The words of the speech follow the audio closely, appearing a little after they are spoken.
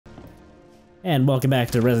And welcome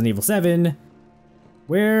back to Resident Evil 7,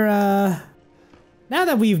 where, now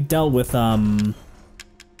that we've dealt with,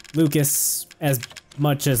 Lucas as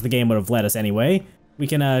much as the game would have let us anyway, we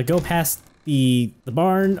can, go past the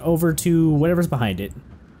barn over to whatever's behind it.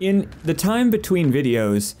 In the time between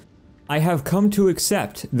videos, I have come to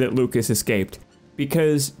accept that Lucas escaped,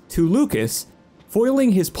 because to Lucas,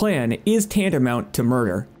 foiling his plan is tantamount to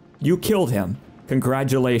murder. You killed him.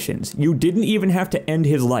 Congratulations. You didn't even have to end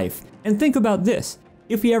his life. And think about this.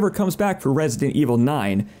 If he ever comes back for Resident Evil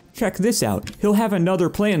 9, check this out. He'll have another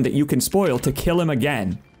plan that you can spoil to kill him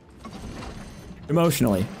again.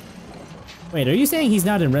 Emotionally. Wait, are you saying he's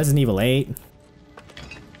not in Resident Evil 8?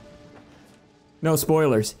 No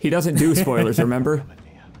spoilers. He doesn't do spoilers, remember?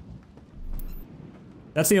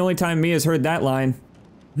 That's the only time Mia's heard that line.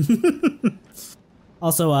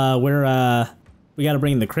 Also, we gotta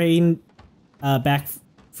bring the crane back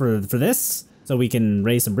for this, so we can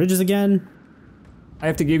raise some bridges again. I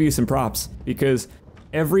have to give you some props, because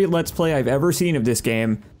every Let's Play I've ever seen of this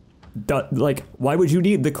game, like, why would you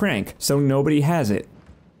need the crank so nobody has it?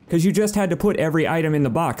 Because you just had to put every item in the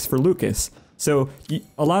box for Lucas. So,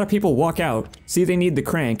 a lot of people walk out, see they need the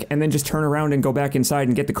crank, and then just turn around and go back inside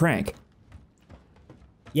and get the crank.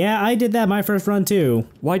 Yeah, I did that my first run too.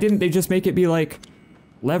 Why didn't they just make it be like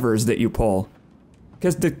levers that you pull?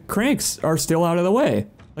 Because the cranks are still out of the way,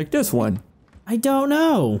 like this one. I don't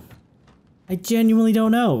know. I genuinely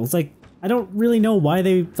don't know. It's like, I don't really know why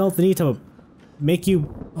they felt the need to make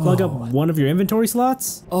you plug up one of your inventory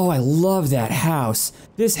slots. Oh, I love that house.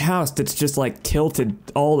 This house that's just like tilted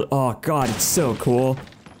all, oh god, it's so cool.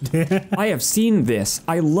 I have seen this.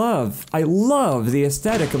 I love the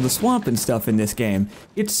aesthetic of the swamp and stuff in this game.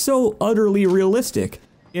 It's so utterly realistic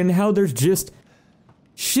in how there's just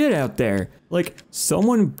shit out there. Like,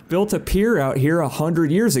 someone built a pier out here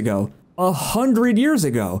 100 years ago. 100 years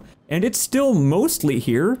ago. And it's still mostly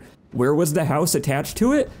here. Where was the house attached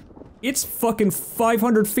to it? It's fucking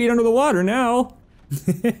 500 feet under the water now.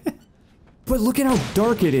 But look at how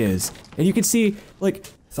dark it is. And you can see, like,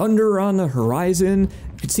 thunder on the horizon.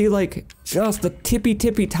 You can see, like, just the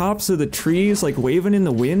tippy tops of the trees, like, waving in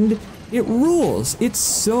the wind. It rules. It's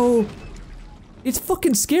so... It's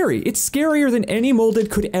fucking scary. It's scarier than any molded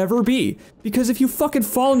could ever be. Because if you fucking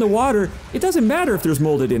fall in the water, it doesn't matter if there's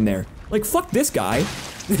molded in there. Like, fuck this guy.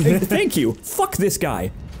 Thank you. Fuck this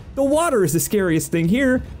guy. The water is the scariest thing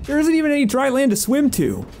here. There isn't even any dry land to swim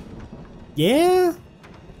to. Yeah?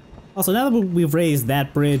 Also, now that we've raised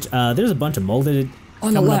that bridge, there's a bunch of molded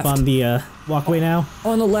on coming the left. Up on the walkway now.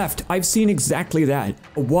 On the left, I've seen exactly that.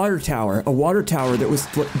 A water tower that was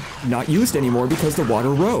not used anymore because the water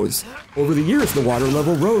rose. Over the years, the water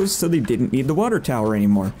level rose, so they didn't need the water tower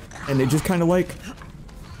anymore. And they just kind of like,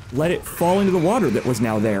 let it fall into the water that was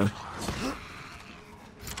now there.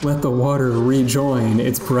 Let the water rejoin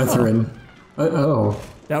its brethren. Uh-oh.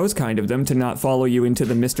 That was kind of them to not follow you into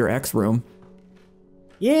the Mr. X room.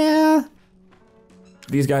 Yeah.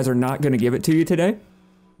 These guys are not gonna give it to you today?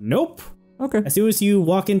 Nope. Okay. As soon as you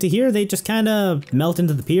walk into here, they just kind of melt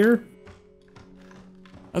into the pier.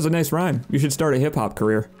 That's a nice rhyme. You should start a hip-hop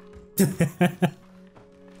career.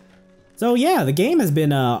 So yeah, the game has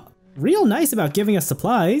been real nice about giving us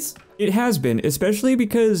supplies. It has been, especially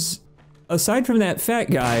because aside from that fat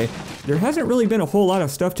guy, there hasn't really been a whole lot of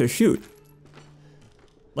stuff to shoot.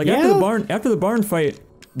 Like yeah? after the barn fight,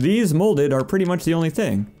 these molded are pretty much the only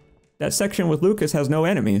thing. That section with Lucas has no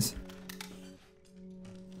enemies.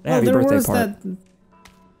 The happy birthday part.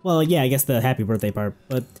 Well, yeah, I guess the happy birthday part,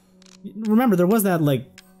 but remember there was that like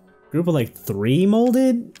group of like 3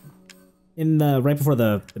 molded in the right before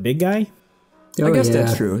the big guy. Oh, I guess yeah.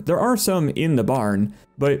 that's true. There are some in the barn,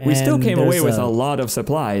 but we still came away with a lot of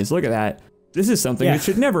supplies. Look at that. This is something that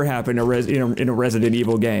should never happen in a Resident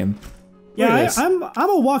Evil game. Yeah, I'm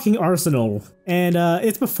a walking arsenal, and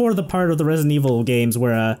it's before the part of the Resident Evil games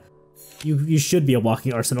where you should be a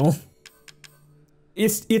walking arsenal.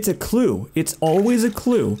 It's a clue. It's always a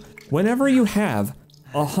clue. Whenever you have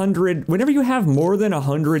more than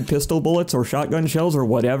 100 pistol bullets or shotgun shells or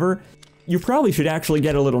whatever, you probably should actually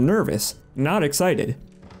get a little nervous, not excited.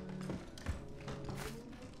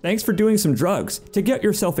 Thanks for doing some drugs to get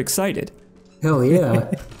yourself excited. Hell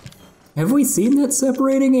yeah. Have we seen that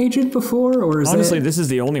separating agent before, or is Honestly, this is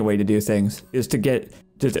the only way to do things, is to get...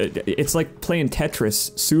 It's like playing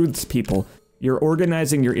Tetris soothes people. You're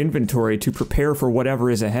organizing your inventory to prepare for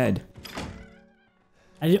whatever is ahead.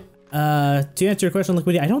 To answer your question,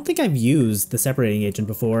 Liquidy, I don't think I've used the separating agent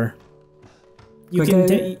before. You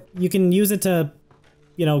can use it to,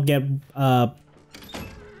 you know, get the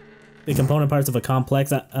component parts of a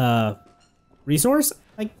complex resource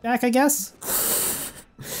back, I guess.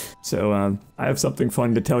 So, I have something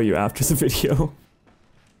fun to tell you after the video.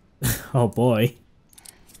 Oh boy.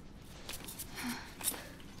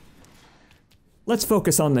 Let's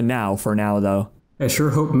focus on the now for now, though. I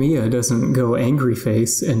sure hope Mia doesn't go angry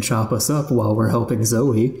face and chop us up while we're helping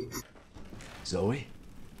Zoe. Zoe?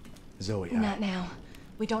 Zoe, Not now.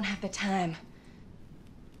 We don't have the time.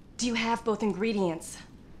 Do you have both ingredients?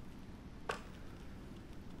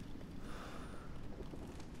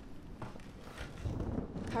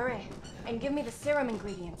 Hurry, and give me the serum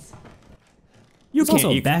ingredients. You It's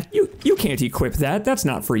also back- you can't equip that. That's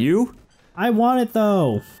not for you. I want it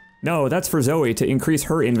though. No, that's for Zoe to increase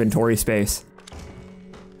her inventory space.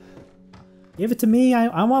 Give it to me.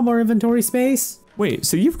 I want more inventory space. Wait,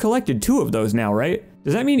 so you've collected 2 of those now, right?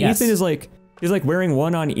 Does that mean Yes. Ethan is like wearing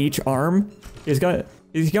one on each arm? He's got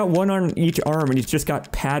one on each arm and he's just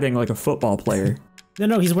got padding like a football player.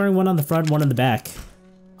 No, he's wearing one on the front, one on the back.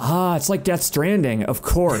 Ah, it's like Death Stranding, of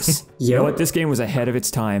course. You know what? This game was ahead of its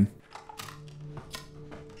time.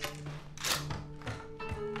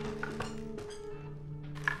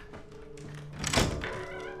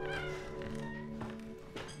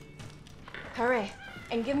 Hurry,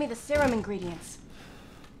 and give me the serum ingredients.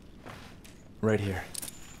 right here.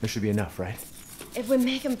 There should be enough, right? If we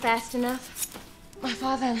make him fast enough, my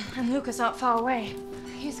father and Lucas aren't far away.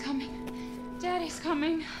 He's coming. Daddy's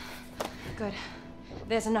coming. Good.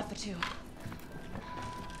 There's enough for 2.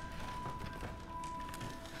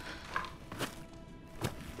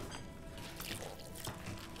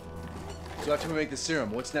 So after we make the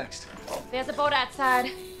serum, what's next? There's a boat outside.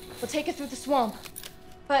 We'll take it through the swamp.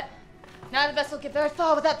 But none of us will get very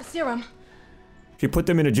far without the serum. If you put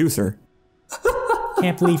them in a juicer.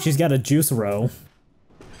 Can't believe she's got a juice row.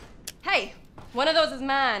 Hey, one of those is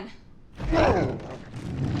mine.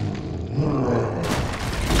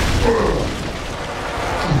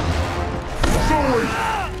 Zoe!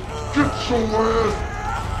 Get your ass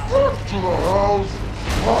back to the house!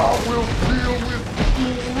 I will deal with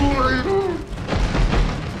you later!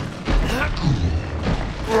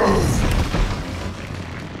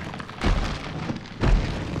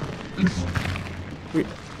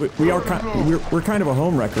 We're kind of a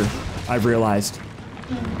home wrecker, I've realized.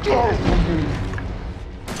 In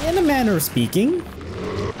a manner of speaking.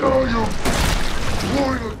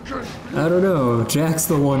 I don't know, Jack's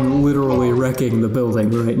the one literally wrecking the building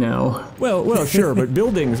right now. Well, sure, but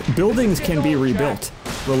buildings can be rebuilt.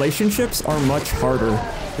 Relationships are much harder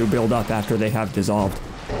to build up after they have dissolved.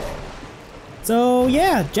 So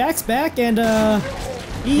yeah, Jack's back and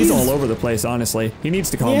He's all over the place, honestly. He needs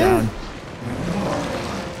to calm down.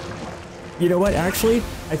 You know what, actually,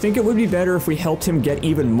 I think it would be better if we helped him get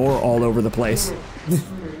even more all over the place.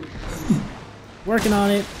 Working on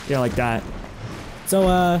it. Yeah, like that.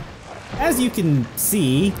 So as you can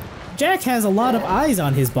see, Jack has a lot of eyes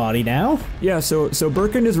on his body now. Yeah, so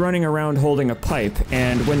Birkin is running around holding a pipe,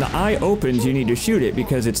 and when the eye opens, you need to shoot it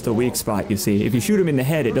because it's the weak spot, you see. If you shoot him in the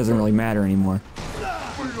head, it doesn't really matter anymore.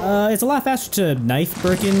 It's a lot faster to knife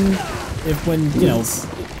Birkin when, you know...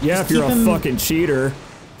 Yeah, if you're a fucking cheater.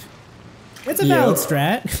 It's a valid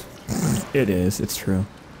strat. It is, it's true.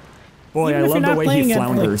 Boy, Even I if love you're the not way he playing at,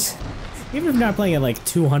 flounders. Even if you're not playing at like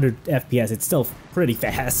 200 FPS, it's still pretty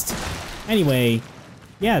fast. Anyway,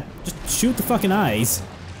 yeah, just shoot the fucking eyes.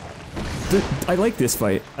 I like this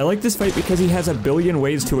fight. I like this fight because he has a billion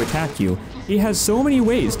ways to attack you. He has so many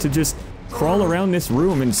ways to just crawl around this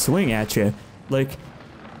room and swing at you. Like,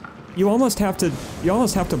 you almost have to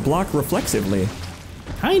block reflexively.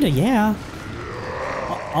 Kinda, yeah.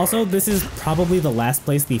 Also, this is probably the last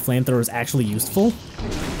place the flamethrower is actually useful.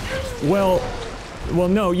 Well,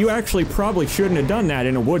 no, you actually probably shouldn't have done that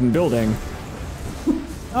in a wooden building.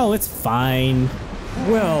 Oh, it's fine.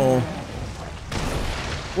 Well,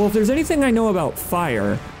 if there's anything I know about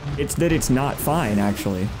fire, it's that it's not fine,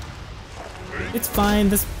 actually. It's fine.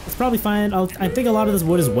 It's probably fine. I think a lot of this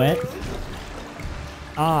wood is wet.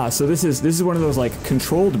 Ah, so this is one of those like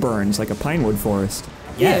controlled burns, like a pinewood forest.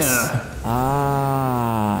 Yes. Yeah.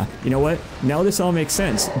 Ah, you know what? Now this all makes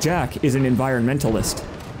sense. Jack is an environmentalist.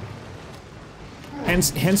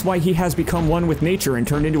 Hence why he has become one with nature and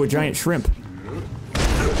turned into a giant shrimp.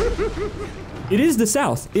 It is the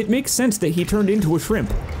South. It makes sense that he turned into a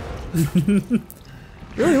shrimp.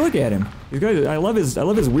 Really, look at him. He's got, I love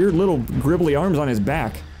his weird little gribbly arms on his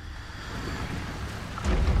back.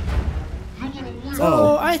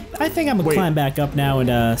 So I think I'm gonna climb back up now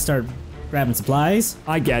and start grabbing supplies.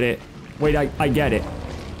 I get it. Wait, I get it.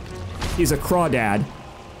 He's a crawdad.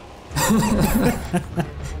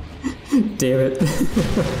 Damn it.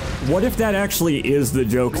 What if that actually is the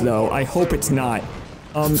joke, though? I hope it's not.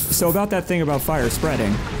 So about that thing about fire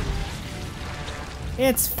spreading.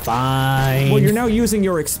 It's fine. Well, you're now using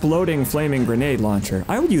your exploding flaming grenade launcher.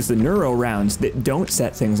 I would use the neuro rounds that don't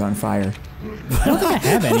set things on fire. I don't think I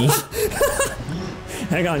have any.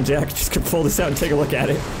 Hang on, Jack. Just gonna pull this out and take a look at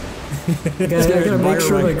it. I gotta make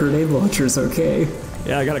sure my grenade launcher's okay.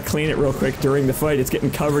 Yeah, I gotta clean it real quick during the fight. It's getting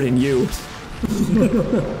covered in you.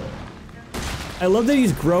 I love that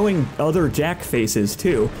he's growing other Jack faces,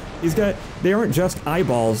 too. They aren't just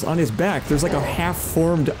eyeballs. On his back, there's like a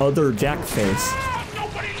half-formed other Jack face.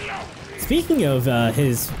 Speaking of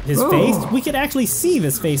his face, we could actually see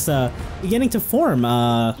this face beginning to form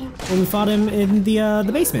when we fought him in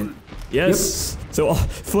the basement. Yes. Yep. So,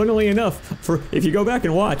 funnily enough, if you go back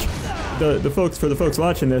and watch, the folks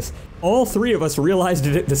watching this, all three of us realized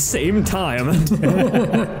it at the same time.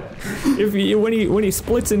 When he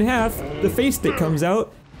splits in half, the face that comes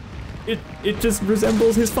out, it just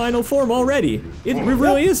resembles his final form already. It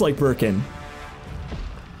really is like Birkin.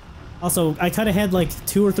 Also, I cut ahead like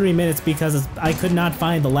 2 or 3 minutes because I could not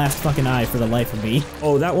find the last fucking eye for the life of me.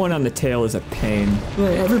 Oh, that one on the tail is a pain. Yeah,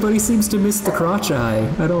 everybody seems to miss the crotch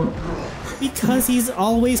eye. I don't... Because he's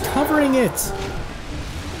always covering it.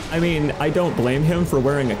 I mean, I don't blame him for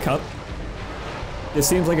wearing a cup. This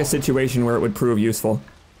seems like a situation where it would prove useful.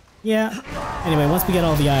 Yeah. Anyway, once we get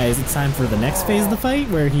all the eyes, it's time for the next phase of the fight,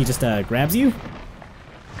 where he just grabs you.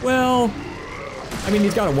 Well, I mean,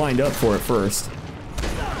 he's got to wind up for it first.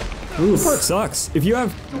 This part sucks.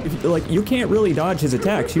 You can't really dodge his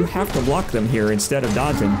attacks. You have to block them here instead of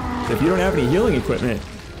dodging. So if you don't have any healing equipment,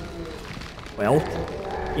 well.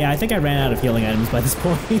 Yeah, I think I ran out of healing items by this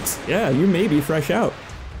point. Yeah, you may be fresh out.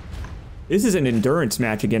 This is an endurance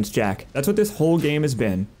match against Jack. That's what this whole game has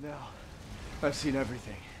been. No, I've seen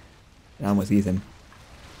everything. And I'm with Ethan.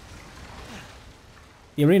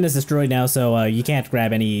 The arena's destroyed now, so you can't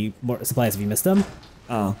grab any more supplies if you missed them.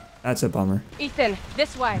 Oh, that's a bummer. Ethan,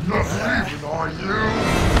 this way. Nothing are you?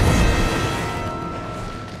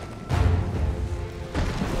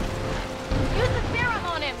 Use the serum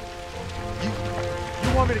on him. You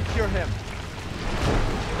want me to cure him?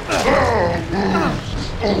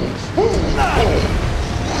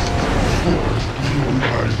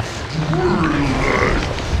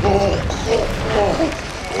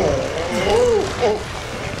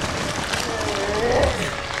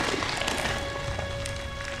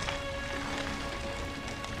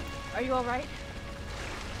 Are you all right?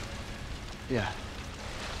 Yeah.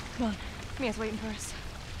 Come on, Mia's waiting for us.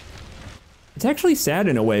 It's actually sad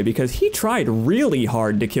in a way because he tried really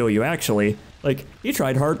hard to kill you, actually. Like, he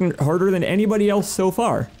tried harder than anybody else so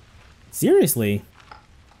far. Seriously?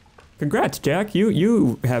 Congrats, Jack.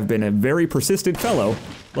 You have been a very persistent fellow.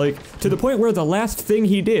 Like, to the point where the last thing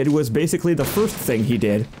he did was basically the first thing he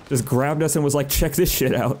did. Just grabbed us and was like, check this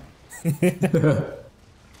shit out. A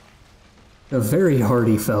very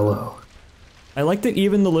hardy fellow. I like that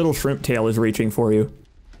even the little shrimp tail is reaching for you.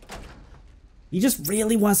 He just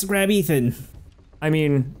really wants to grab Ethan. I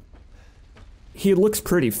mean, he looks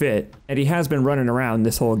pretty fit, and he has been running around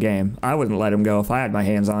this whole game. I wouldn't let him go if I had my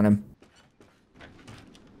hands on him.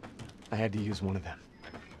 I had to use one of them.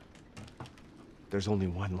 There's only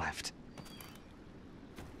one left.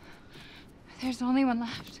 There's only one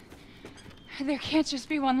left. There can't just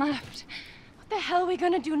be one left. What the hell are we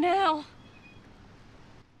gonna do now?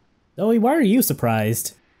 Zoe, why are you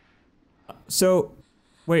surprised? So,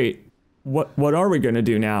 wait, what are we gonna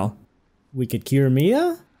do now? We could cure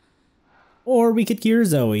Mia? Or we could cure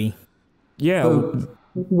Zoe. Yeah.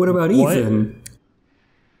 What about What? Ethan?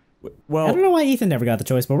 Well, I don't know why Ethan never got the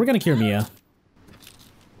choice, but we're gonna cure Mia.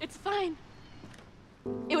 It's fine.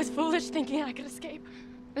 It was foolish thinking I could escape.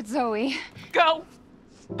 But Zoe, Go!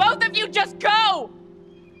 Both of you just go!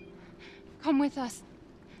 come with us.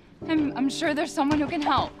 I'm sure there's someone who can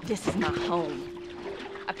help. This is my home.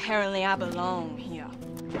 Apparently I belong here.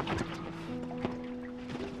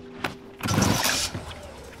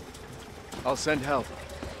 I'll send help.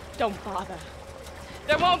 Don't bother.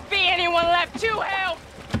 There won't be anyone left to help!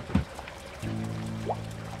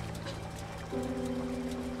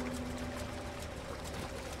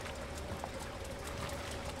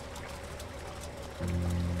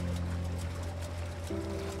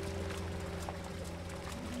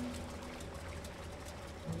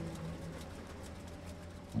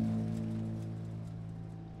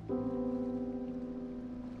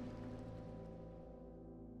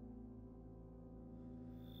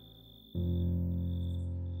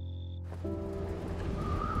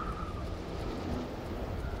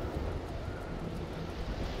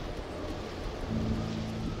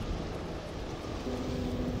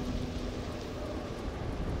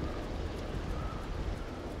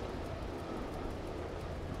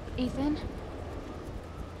 Ethan?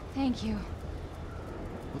 Thank you.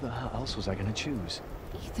 the hell else was I gonna choose?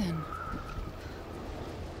 Ethan.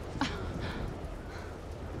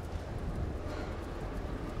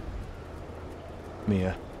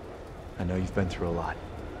 Mia, I know you've been through a lot.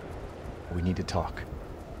 We need to talk.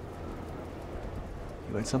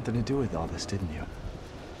 You had something to do with all this, didn't you?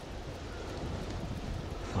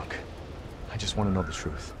 Look, I just want to know the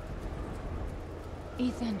truth.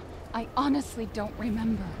 Ethan, I honestly don't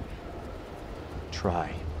remember.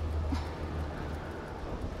 Try.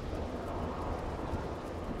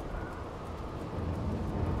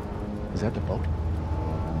 Is that the boat?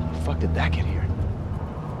 How the fuck did that get here?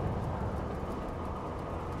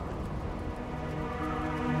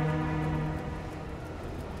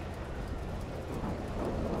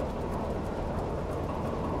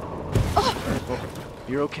 Oh,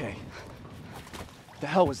 you're okay. What the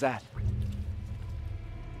hell was that?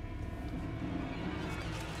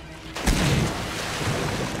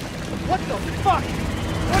 What the fuck?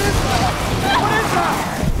 What is that? What is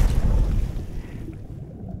that?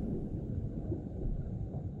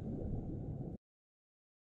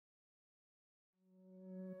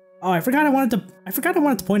 Oh, I forgot I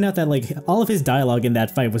wanted to point out that like all of his dialogue in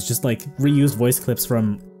that fight was just like reused voice clips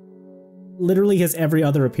from literally his every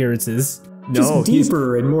other appearances. No, Just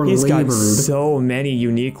deeper and more he's labored. got so many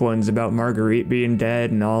unique ones about Marguerite being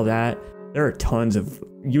dead and all that. There are tons of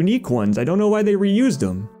unique ones. I don't know why they reused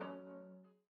them.